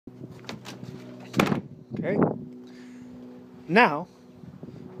Now,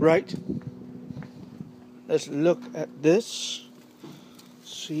 right, let's look at this,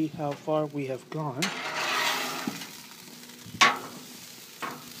 see how far we have gone.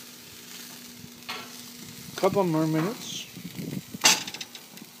 Couple more minutes.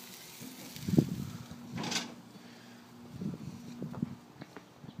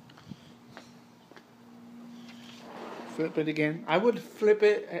 Flip it again. I would flip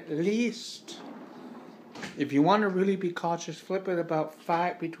it at least, if you want to really be cautious, flip it about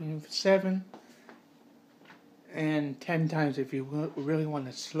between 7 and 10 times if you really want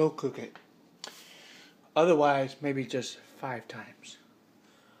to slow cook it. Otherwise, maybe just 5 times.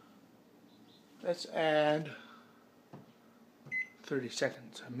 Let's add 30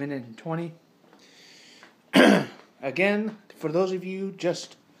 seconds, a minute and 20. Again, for those of you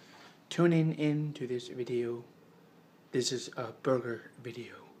just tuning in to this video, this is a burger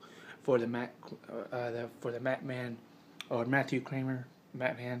video for the Matman or Matthew Kramer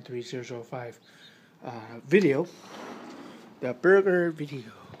Matman 3005 video, the burger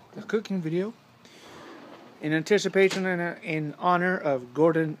video, the cooking video, in anticipation and in honor of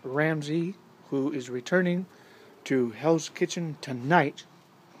Gordon Ramsay, who is returning to Hell's Kitchen tonight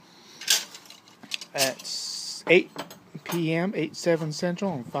at 8 p.m. 8/7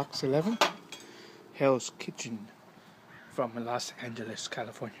 Central on Fox 11. Hell's Kitchen from Los Angeles,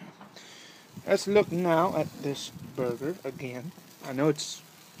 California. Let's look now at this burger again. I know it's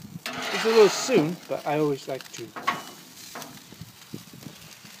a little soon, but I always like to.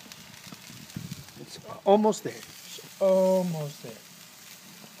 It's almost there. It's almost there.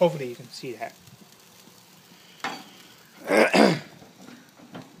 Hopefully you can see that.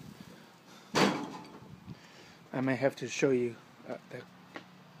 I may have to show you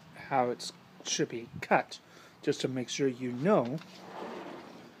how it should be cut, just to make sure you know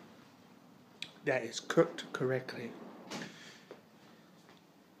that it's cooked correctly.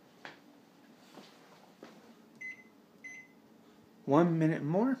 One minute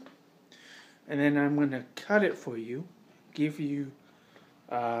more, and then I'm going to cut it for you, give you,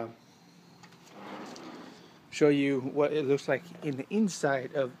 show you what it looks like in the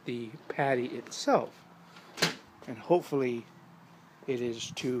inside of the patty itself, and hopefully it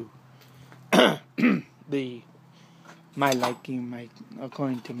is to my liking,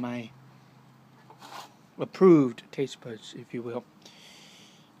 according to my approved taste buds, if you will.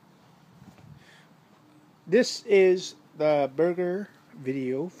 This is the burger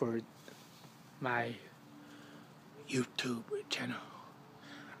video for my YouTube channel.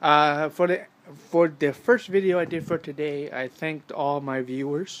 For the first video I did for today, I thanked all my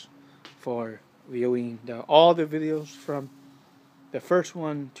viewers for viewing all the videos from the first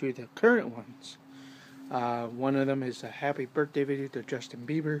one to the current ones. One of them is a happy birthday video to Justin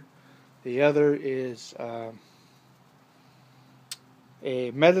Bieber. The other is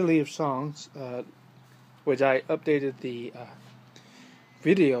a medley of songs, which I updated the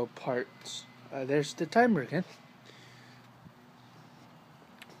video parts. There's the timer again,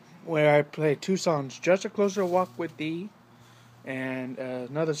 where I play 2 songs, Just a Closer Walk with Thee, and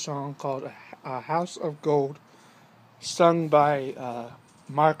another song called A House of Gold, sung by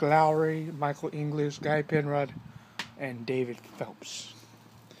Mark Lowry, Michael English, Guy Penrod, and David Phelps.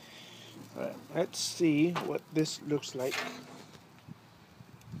 Let's see what this looks like.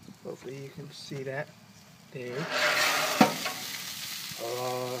 Hopefully you can see that there.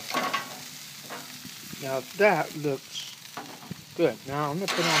 Now that looks good. Now I'm going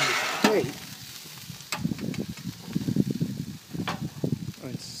to put on this plate.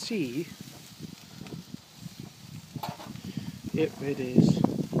 Let's see if it is.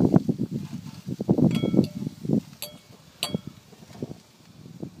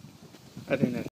 I think that